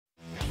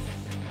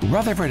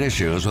Rutherford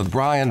Issues with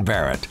Bryan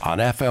Barrett on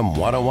FM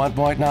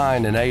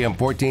 101.9 and AM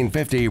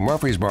 1450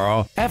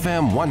 Murfreesboro,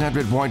 FM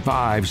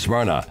 100.5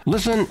 Smyrna.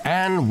 Listen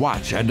and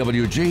watch at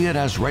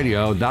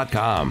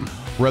WGNSradio.com.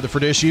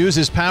 Rutherford Issues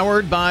is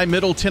powered by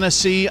Middle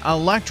Tennessee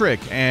Electric,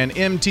 and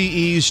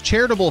MTE's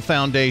charitable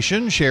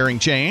foundation, Sharing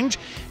Change,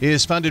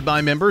 is funded by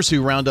members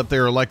who round up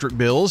their electric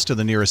bills to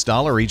the nearest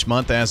dollar each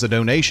month as a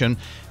donation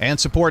and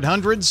support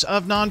hundreds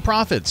of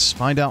nonprofits.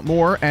 Find out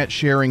more at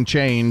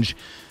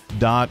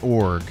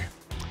sharingchange.org.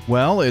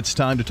 Well, it's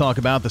time to talk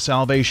about the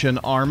Salvation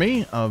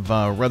Army of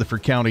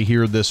Rutherford County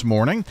here this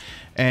morning.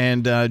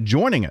 And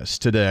joining us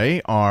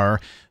today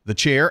are the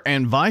chair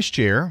and vice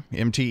chair,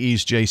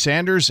 MTE's Jay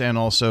Sanders, and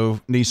also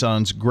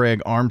Nissan's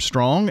Greg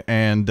Armstrong.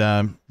 And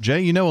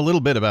Jay, you know a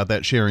little bit about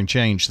that Sharing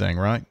Change thing,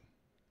 right?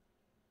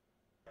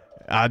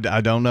 I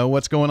don't know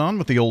what's going on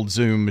with the old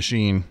Zoom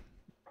machine.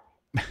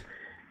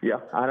 Yeah,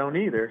 I don't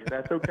either.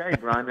 That's okay,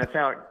 Brian. That's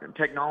how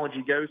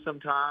technology goes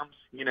sometimes.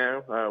 You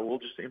know, we'll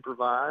just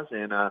improvise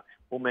and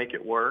we'll make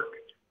it work.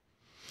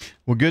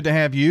 Well, good to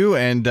have you.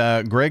 And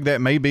Greg,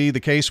 that may be the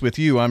case with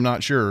you. I'm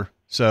not sure.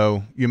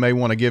 So you may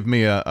want to give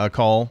me a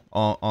call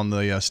on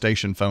the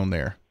station phone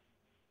there.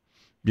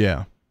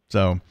 Yeah,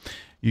 so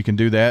you can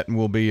do that and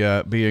we'll be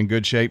in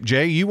good shape.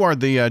 Jay, you are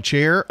the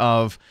chair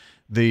of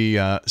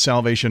the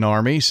Salvation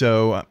Army.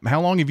 So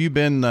how long have you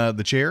been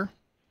the chair?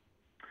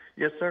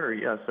 Yes, sir.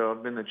 Yeah, so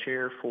I've been the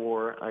chair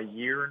for a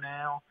year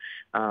now,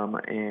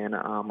 and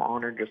I'm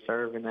honored to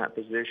serve in that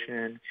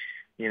position.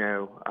 You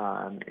know,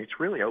 it's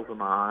really opened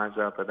my eyes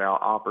up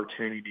about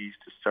opportunities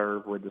to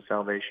serve with the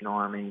Salvation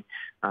Army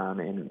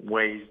in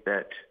ways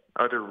that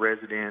other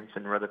residents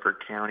in Rutherford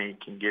County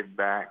can give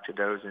back to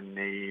those in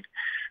need.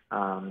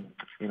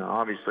 You know,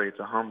 obviously it's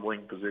a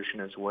humbling position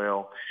as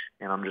well,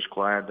 and I'm just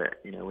glad that,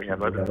 you know, we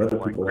have other people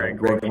like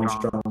Greg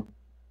Armstrong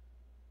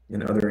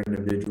and other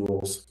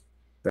individuals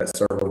that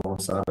serve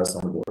alongside us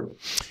on the board.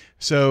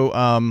 So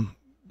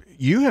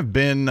you have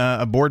been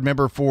a board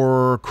member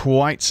for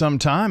quite some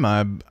time,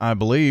 I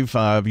believe.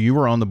 You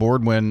were on the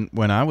board when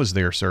I was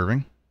there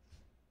serving.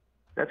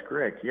 That's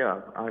correct.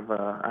 Yeah, I've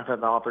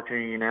had the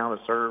opportunity now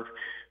to serve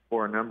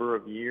for a number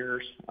of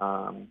years.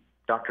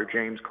 Dr.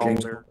 James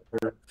Calder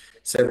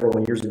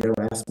several years ago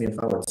asked me if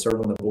I would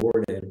serve on the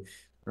board, and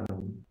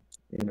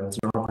you know, it's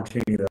an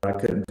opportunity that I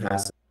couldn't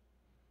pass.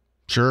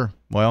 Sure.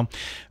 Well,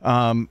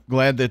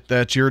 glad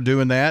that you're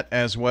doing that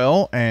as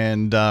well.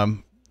 And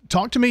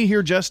talk to me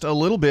here just a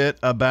little bit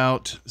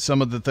about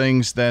some of the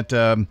things that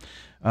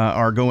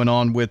are going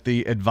on with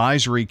the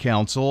advisory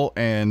council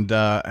and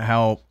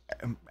how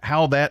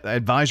that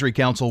advisory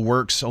council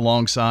works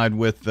alongside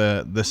with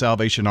the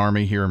Salvation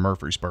Army here in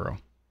Murfreesboro.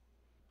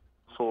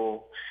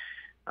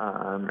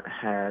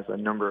 Has a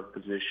number of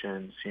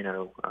positions. You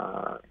know,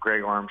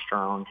 Greg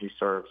Armstrong, he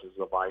serves as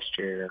the vice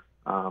chair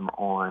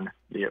on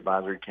the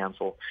advisory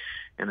council,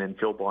 and then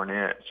Phil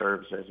Barnett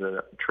serves as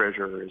a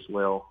treasurer as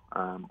well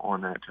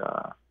on that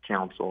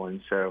council.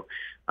 And so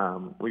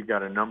we've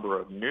got a number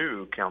of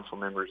new council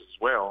members as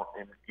well,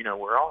 and you know,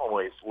 we're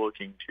always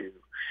looking to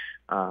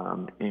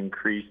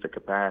increase the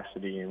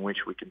capacity in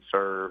which we can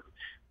serve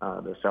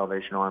the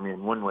Salvation Army,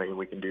 and one way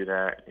we can do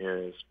that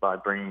is by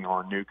bringing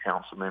on new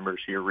council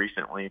members. Here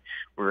recently,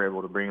 we were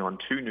able to bring on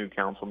 2 new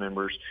council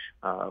members,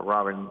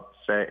 Robin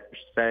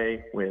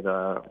Say with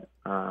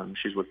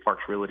she's with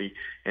Parks Realty,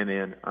 and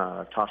then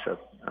Tasha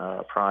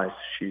Price,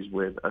 she's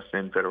with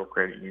Ascend Federal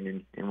Credit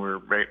Union, and we're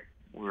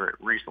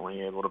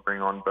recently able to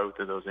bring on both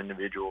of those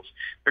individuals.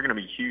 They're going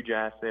to be huge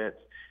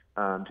assets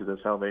to the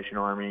Salvation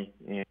Army,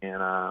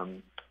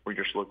 and we're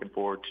just looking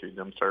forward to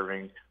them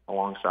serving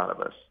alongside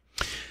of us.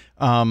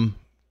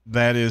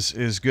 That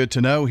is good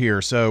to know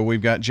here. So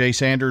we've got Jay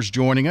Sanders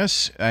joining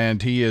us,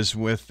 and he is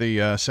with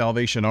the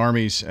Salvation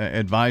Army's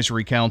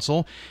Advisory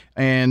Council.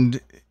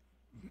 And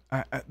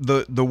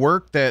the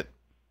work that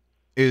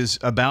is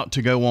about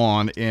to go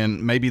on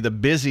in maybe the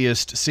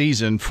busiest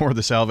season for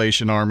the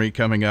Salvation Army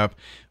coming up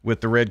with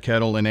the Red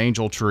Kettle and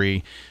Angel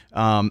Tree,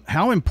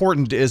 how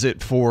important is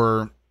it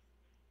for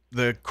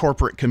the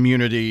corporate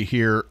community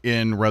here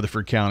in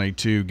Rutherford County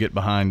to get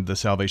behind the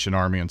Salvation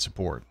Army and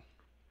support?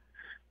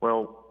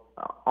 Well,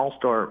 I'll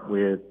start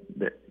with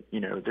that. You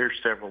know, there's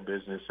several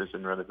businesses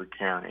in Rutherford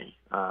County,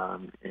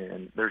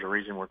 and there's a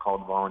reason we're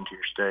called Volunteer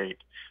State.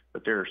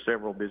 But there are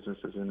several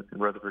businesses in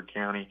Rutherford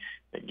County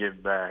that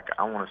give back.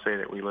 I want to say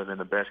that we live in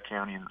the best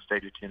county in the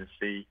state of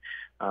Tennessee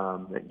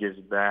that gives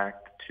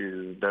back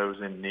to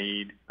those in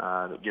need,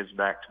 that gives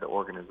back to the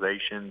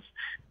organizations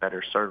that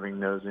are serving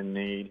those in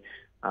need.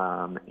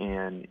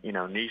 And, you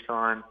know,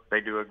 Nissan,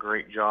 they do a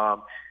great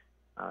job.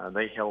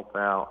 They help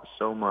out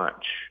so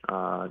much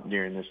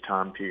during this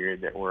time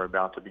period that we're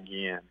about to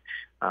begin,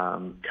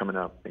 coming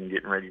up and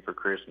getting ready for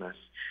Christmas.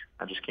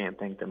 I just can't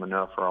thank them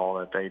enough for all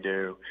that they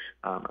do.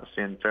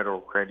 Ascend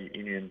Federal Credit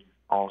Union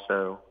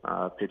also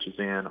pitches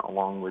in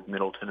along with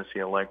Middle Tennessee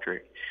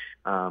Electric.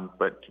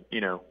 But,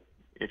 you know,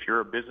 if you're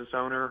a business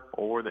owner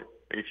or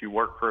if you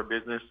work for a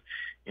business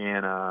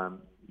and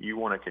you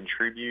want to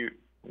contribute,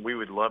 we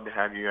would love to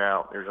have you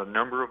out. There's a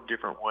number of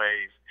different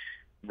ways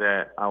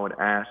that I would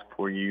ask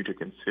for you to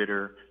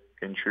consider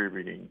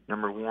contributing.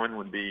 Number one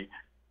would be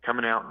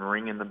coming out and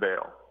ringing the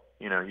bell.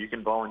 You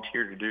can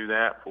volunteer to do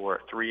that for a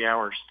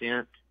 3-hour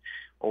stint,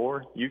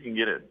 or you can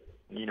get a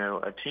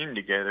team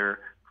together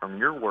from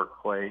your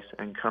workplace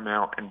and come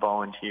out and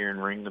volunteer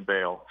and ring the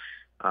bell.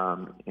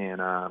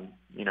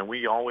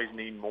 We always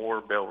need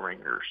more bell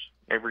ringers.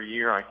 Every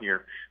year I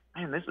hear,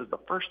 man, this is the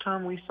first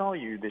time we saw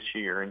you this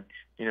year, and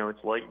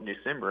it's late in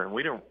December, and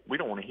we don't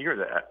want to hear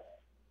that.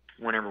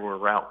 Whenever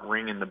we're out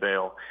ringing the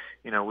bell,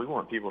 we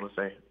want people to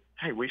say,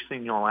 hey, we've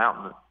seen y'all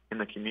out in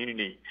the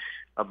community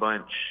a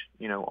bunch,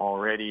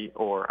 already,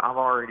 or I've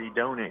already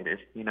donated.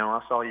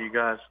 I saw you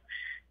guys,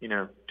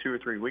 2 or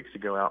 3 weeks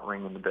ago out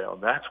ringing the bell.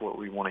 That's what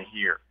we want to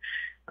hear.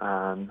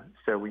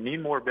 So we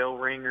need more bell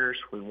ringers.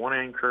 We want to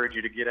encourage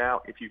you to get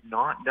out. If you've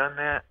not done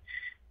that,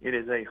 it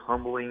is a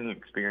humbling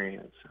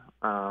experience,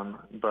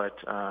 but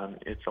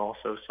it's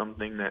also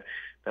something that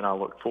I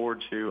look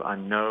forward to. I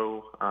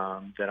know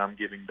that I'm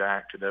giving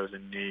back to those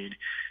in need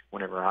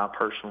whenever I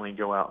personally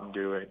go out and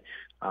do it,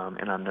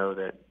 and I know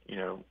that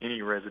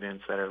any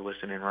residents that are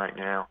listening right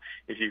now,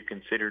 if you've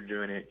considered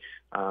doing it,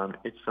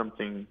 it's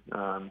something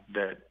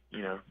that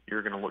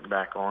you're going to look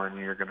back on, and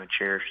you're going to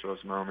cherish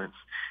those moments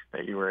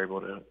that you were able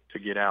to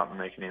get out and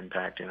make an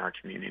impact in our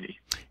community.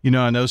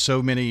 I know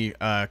so many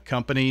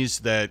companies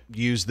that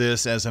use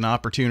this as an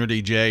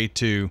opportunity, Jay,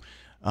 to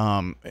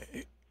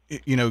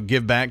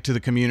give back to the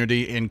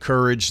community,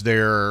 encourage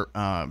their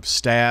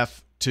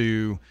staff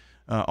to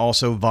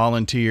also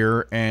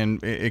volunteer,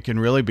 and it can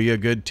really be a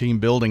good team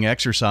building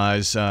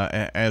exercise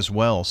as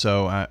well.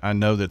 So I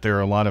know that there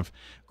are a lot of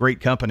great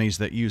companies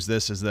that use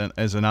this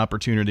as an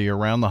opportunity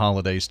around the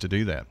holidays to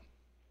do that.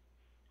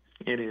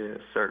 It is,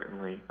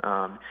 certainly.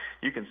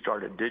 You can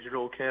start a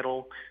digital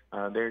kettle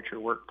there at your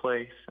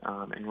workplace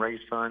and raise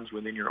funds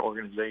within your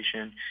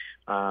organization.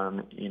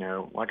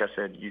 Like I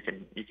said, you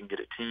can get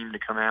a team to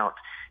come out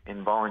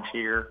and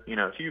volunteer.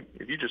 If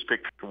you just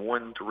pick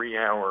 1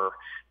 3-hour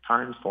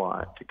time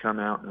slot to come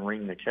out and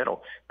ring the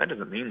kettle, that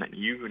doesn't mean that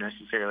you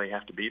necessarily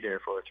have to be there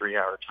for a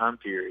 3-hour time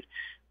period.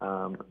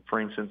 For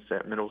instance,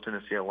 at Middle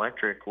Tennessee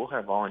Electric, we'll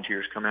have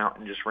volunteers come out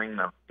and just ring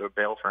the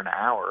bell for an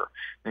hour,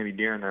 maybe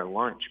during their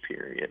lunch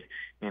period,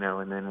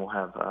 and then we'll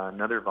have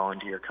another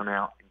volunteer come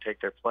out and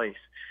take their place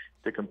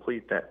to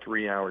complete that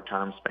 3-hour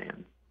time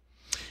span.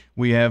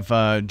 We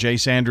have Jay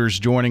Sanders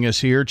joining us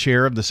here,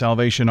 chair of the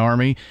Salvation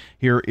Army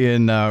here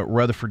in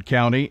Rutherford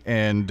County,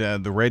 and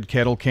the Red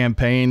Kettle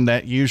campaign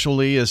that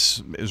usually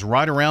is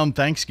right around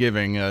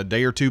Thanksgiving, a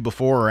day or two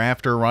before or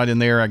after, right in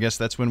there. I guess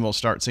that's when we'll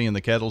start seeing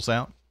the kettles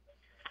out.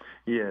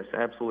 Yes,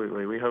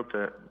 absolutely. We hope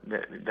that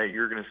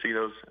you're going to see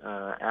those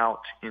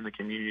out in the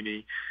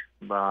community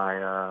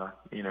by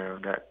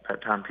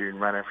that time period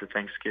right after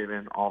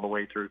Thanksgiving all the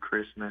way through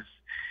Christmas.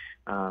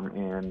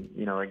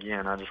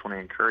 Again, I just want to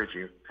encourage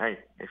you, hey,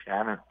 if you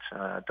haven't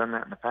done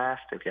that in the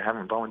past, if you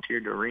haven't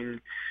volunteered to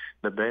ring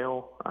the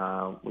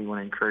bell, we want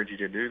to encourage you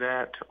to do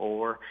that.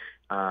 Or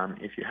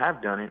if you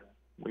have done it,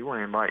 we want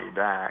to invite you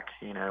back.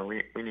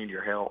 We need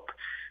your help.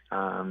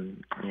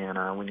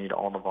 We need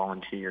all the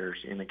volunteers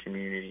in the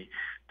community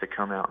to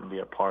come out and be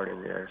a part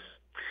of this.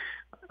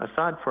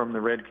 Aside from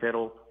the Red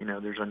Kettle,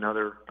 there's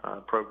another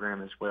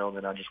program as well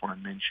that I just want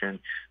to mention,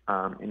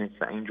 and it's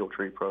the Angel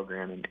Tree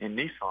program. And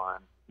Nissan,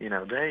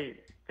 they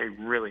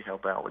really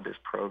help out with this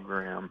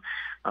program.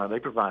 They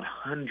provide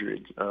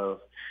hundreds of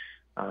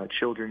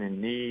children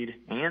in need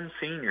and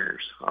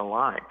seniors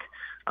alike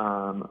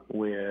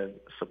with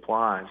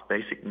supplies,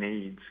 basic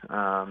needs,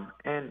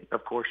 and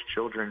of course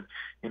children,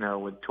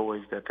 with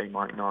toys that they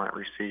might not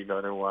receive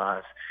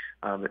otherwise.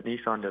 But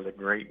Nissan does a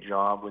great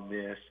job with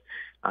this,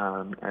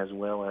 as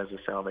well as the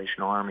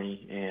Salvation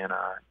Army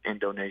and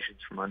donations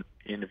from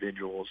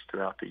individuals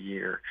throughout the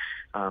year.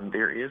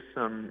 There is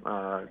some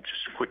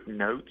just quick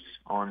notes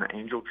on the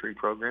Angel Tree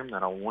program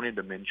that I wanted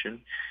to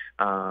mention.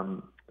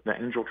 The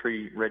Angel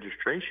Tree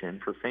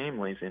registration for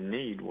families in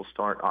need will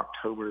start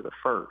October the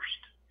 1st.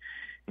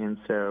 And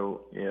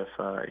so if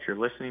you're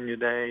listening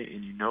today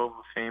and you know of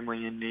a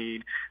family in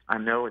need, I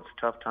know it's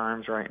tough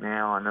times right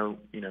now. I know,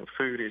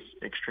 food is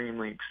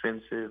extremely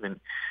expensive and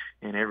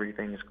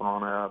everything has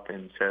gone up.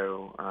 And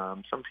so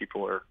some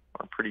people are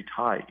pretty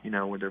tight,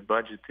 with their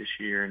budget this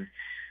year.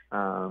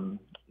 And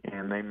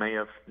they may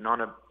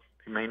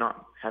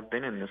not have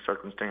been in this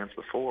circumstance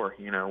before,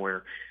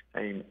 where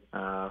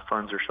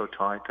funds are so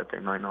tight that they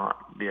might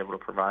not be able to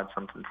provide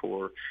something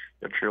for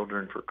their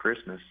children for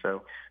Christmas.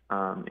 So,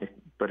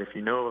 but if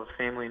you know of a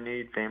family in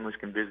need, families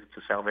can visit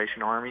the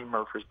Salvation Army,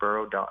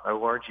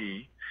 Murfreesboro.org,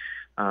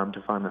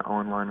 to find the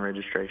online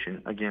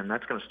registration. Again,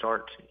 that's going to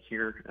start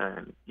here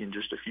in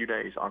just a few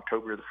days,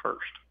 October the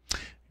 1st.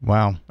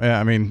 Wow.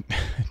 I mean,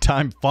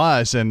 time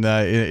flies, and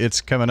it's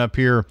coming up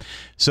here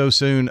so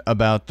soon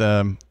about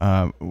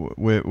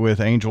with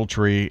Angel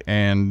Tree,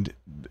 and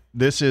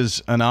this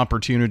is an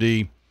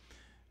opportunity.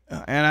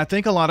 And I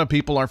think a lot of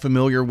people are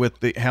familiar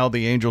with how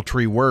the Angel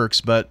Tree works,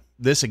 but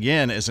this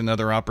again is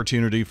another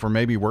opportunity for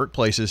maybe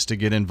workplaces to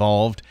get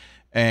involved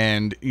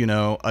and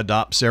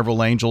adopt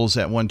several angels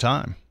at one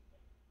time.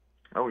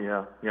 Oh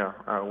yeah, yeah.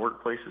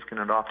 Workplaces can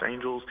adopt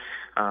angels,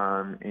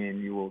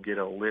 and you will get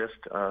a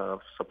list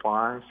of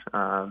supplies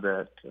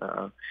that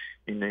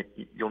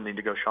you'll need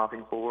to go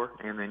shopping for,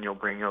 and then you'll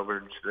bring over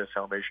to the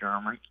Salvation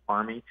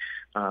Army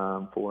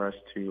for us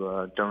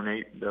to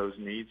donate those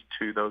needs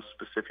to those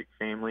specific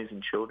families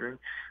and children.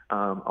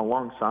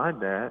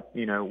 Alongside that,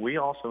 we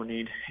also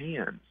need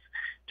hands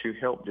to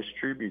help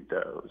distribute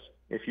those.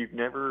 If you've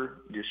never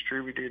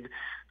distributed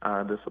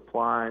the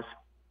supplies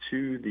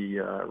to the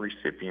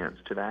recipients,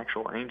 to the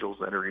actual angels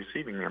that are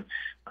receiving them,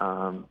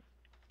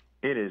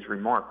 it is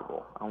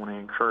remarkable. I want to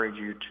encourage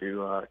you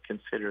to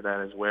consider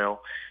that as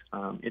well.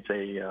 It's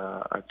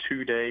a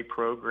 2-day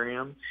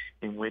program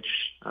in which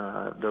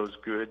those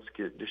goods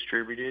get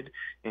distributed,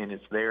 and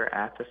it's there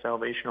at the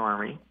Salvation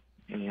Army.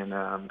 And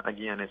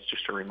again, it's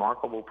just a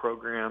remarkable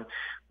program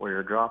where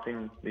you're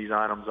dropping these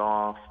items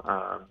off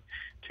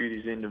to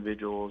these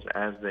individuals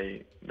as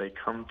they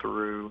come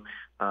through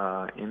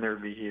in their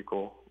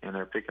vehicle, and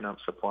they're picking up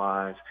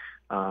supplies.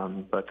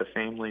 But the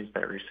families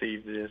that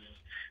receive this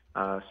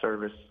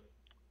service,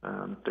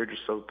 they're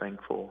just so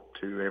thankful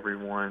to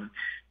everyone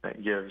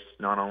that gives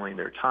not only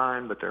their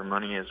time, but their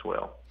money as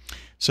well.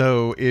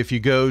 So if you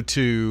go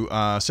to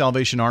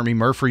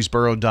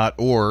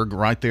salvationarmymurfreesboro.org,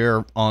 right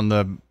there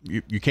on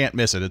you can't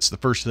miss it. It's the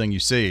first thing you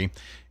see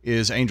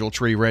is Angel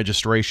Tree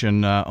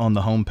registration on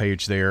the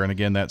homepage there. And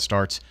again, that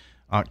starts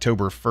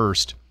October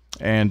 1st.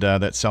 And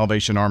that's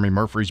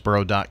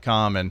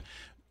salvationarmymurfreesboro.com. And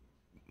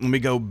let me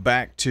go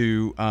back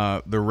to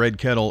the Red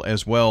Kettle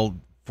as well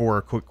for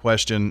a quick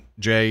question,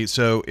 Jay.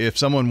 So if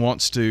someone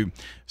wants to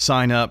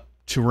sign up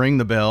to ring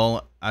the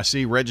bell, I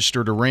see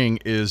Register to Ring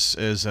is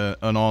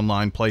an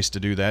online place to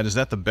do that. Is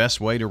that the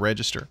best way to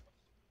register?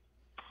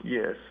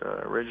 Yes,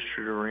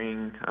 Register to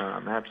Ring.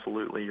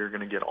 Absolutely. You're going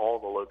to get all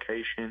the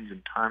locations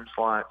and time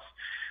slots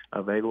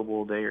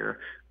available there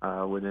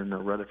within the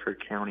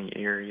Rutherford County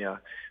area,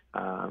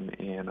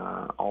 and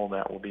all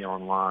that will be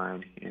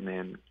online. And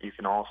then you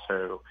can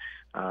also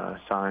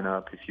sign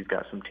up if you've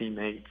got some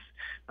teammates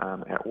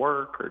at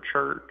work or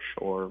church,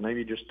 or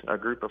maybe just a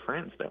group of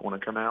friends that want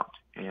to come out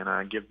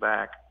and give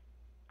back.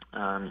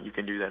 You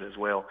can do that as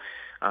well.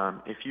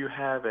 If you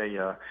have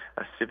a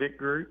civic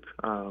group,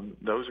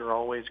 those are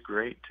always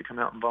great to come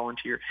out and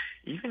volunteer.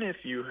 Even if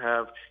you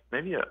have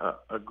maybe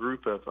a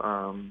group of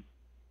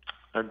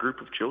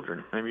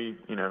children, maybe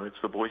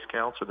it's the Boy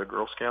Scouts or the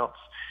Girl Scouts,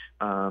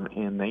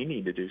 and they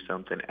need to do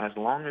something. As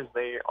long as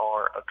they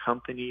are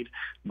accompanied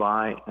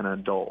by an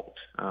adult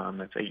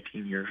that's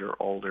 18 years or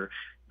older,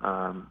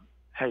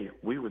 hey,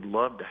 we would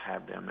love to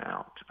have them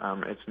out.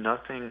 It's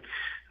nothing.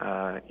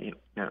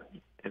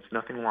 It's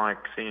nothing like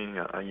seeing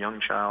a young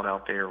child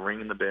out there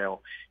ringing the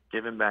bell,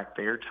 giving back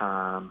their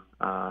time,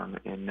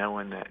 and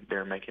knowing that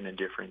they're making a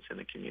difference in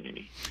the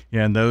community.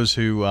 Yeah, and those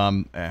who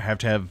have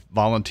to have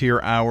volunteer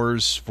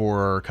hours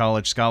for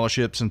college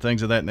scholarships and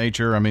things of that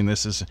nature, I mean,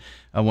 this is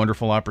a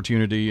wonderful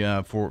opportunity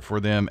for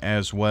them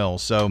as well.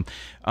 So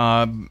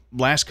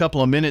last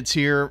couple of minutes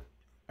here,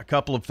 a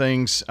couple of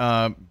things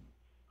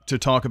to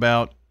talk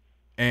about,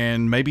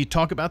 and maybe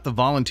talk about the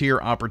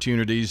volunteer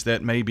opportunities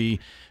that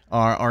maybe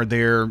are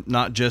there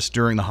not just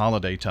during the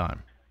holiday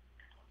time.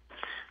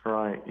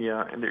 Right.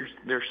 Yeah, and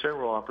there's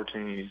several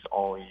opportunities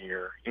all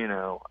year.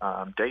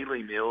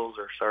 Daily meals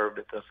are served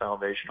at the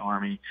Salvation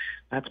Army.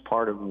 That's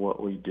part of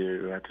what we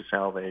do at the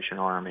Salvation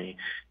Army.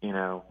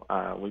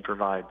 We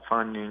provide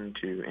funding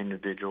to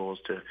individuals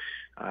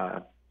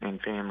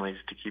and families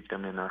to keep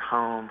them in their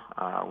home.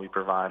 We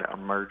provide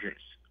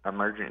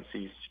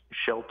emergency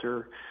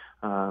shelter,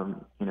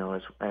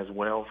 as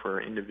well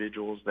for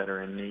individuals that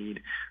are in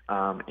need,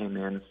 and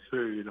then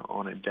food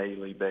on a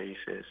daily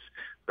basis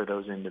for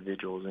those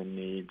individuals in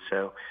need.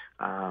 So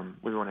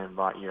we want to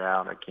invite you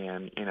out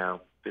again.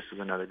 This is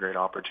another great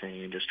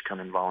opportunity just to come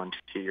and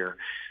volunteer,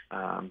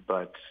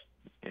 but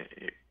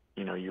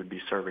you'd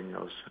be serving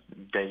those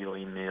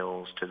daily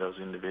meals to those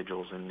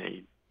individuals in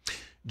need.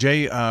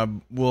 Jay,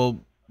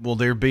 Will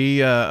there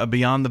be a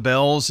Beyond the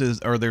Bells?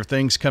 Are there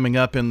things coming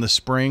up in the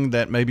spring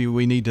that maybe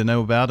we need to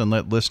know about and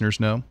let listeners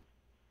know?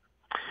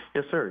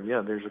 Yes, sir.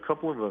 Yeah, there's a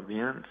couple of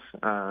events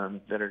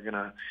that are going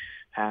to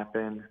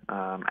happen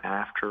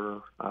after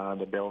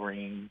the bell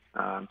ringing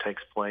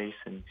takes place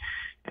and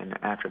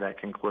after that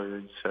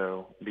concludes.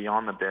 So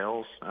Beyond the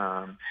Bells,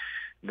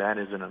 that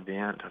is an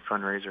event, a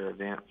fundraiser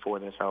event for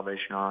the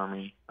Salvation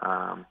Army,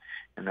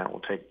 and that will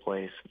take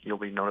place. You'll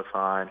be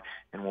notified,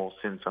 and we'll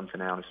send something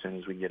out as soon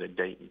as we get a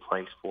date in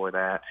place for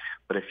that.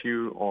 But if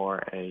you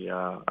are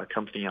a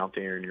company out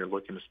there and you're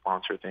looking to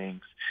sponsor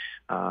things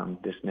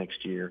this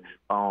next year,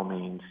 by all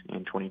means,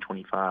 in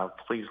 2025,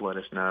 please let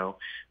us know.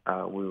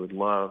 We would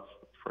love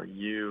for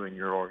you and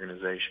your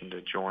organization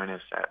to join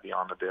us at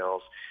Beyond the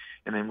Bells.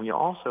 And then we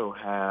also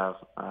have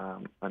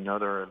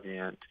another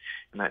event,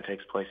 and that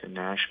takes place in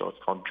Nashville. It's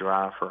called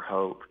Drive for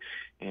Hope,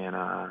 and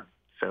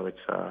so it's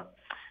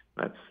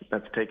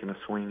that's taking a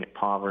swing at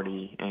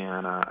poverty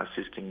and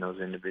assisting those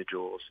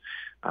individuals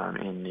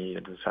in need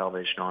of the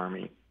Salvation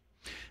Army.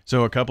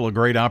 So a couple of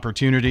great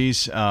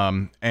opportunities,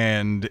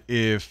 and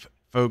if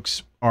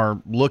folks are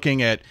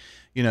looking at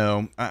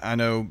I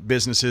know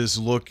businesses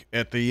look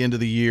at the end of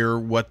the year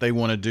what they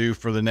want to do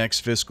for the next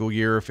fiscal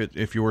year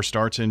if yours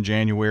starts in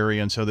January,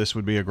 and so this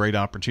would be a great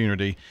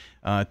opportunity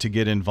to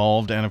get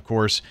involved. And of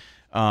course,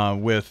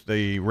 with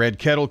the Red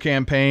Kettle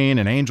campaign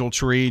and Angel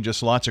Tree,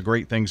 just lots of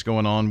great things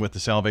going on with the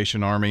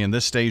Salvation Army. And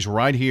this stays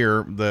right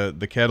here.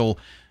 The Kettle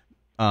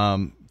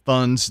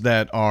funds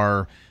that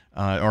are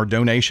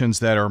donations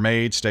that are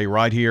made stay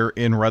right here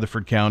in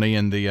Rutherford County,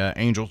 and the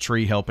Angel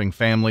Tree helping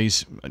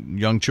families,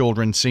 young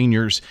children,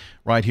 seniors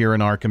right here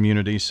in our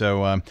community.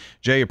 So,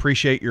 Jay,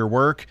 appreciate your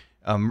work.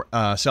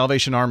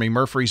 Salvation Army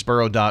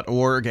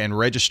Murfreesboro.org and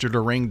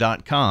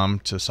registertoring.com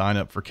to sign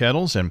up for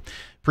kettles, and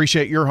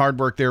appreciate your hard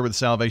work there with the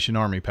Salvation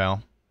Army,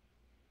 pal.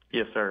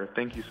 Yes, sir.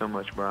 Thank you so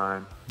much,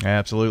 Brian.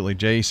 Absolutely.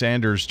 Jay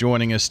Sanders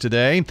joining us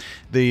today,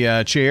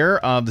 the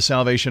chair of the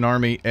Salvation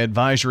Army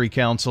Advisory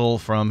Council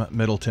from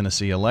Middle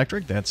Tennessee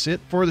Electric. That's it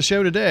for the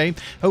show today.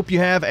 Hope you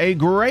have a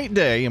great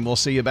day, and we'll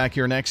see you back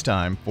here next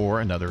time for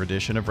another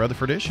edition of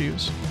Rutherford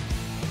Issues.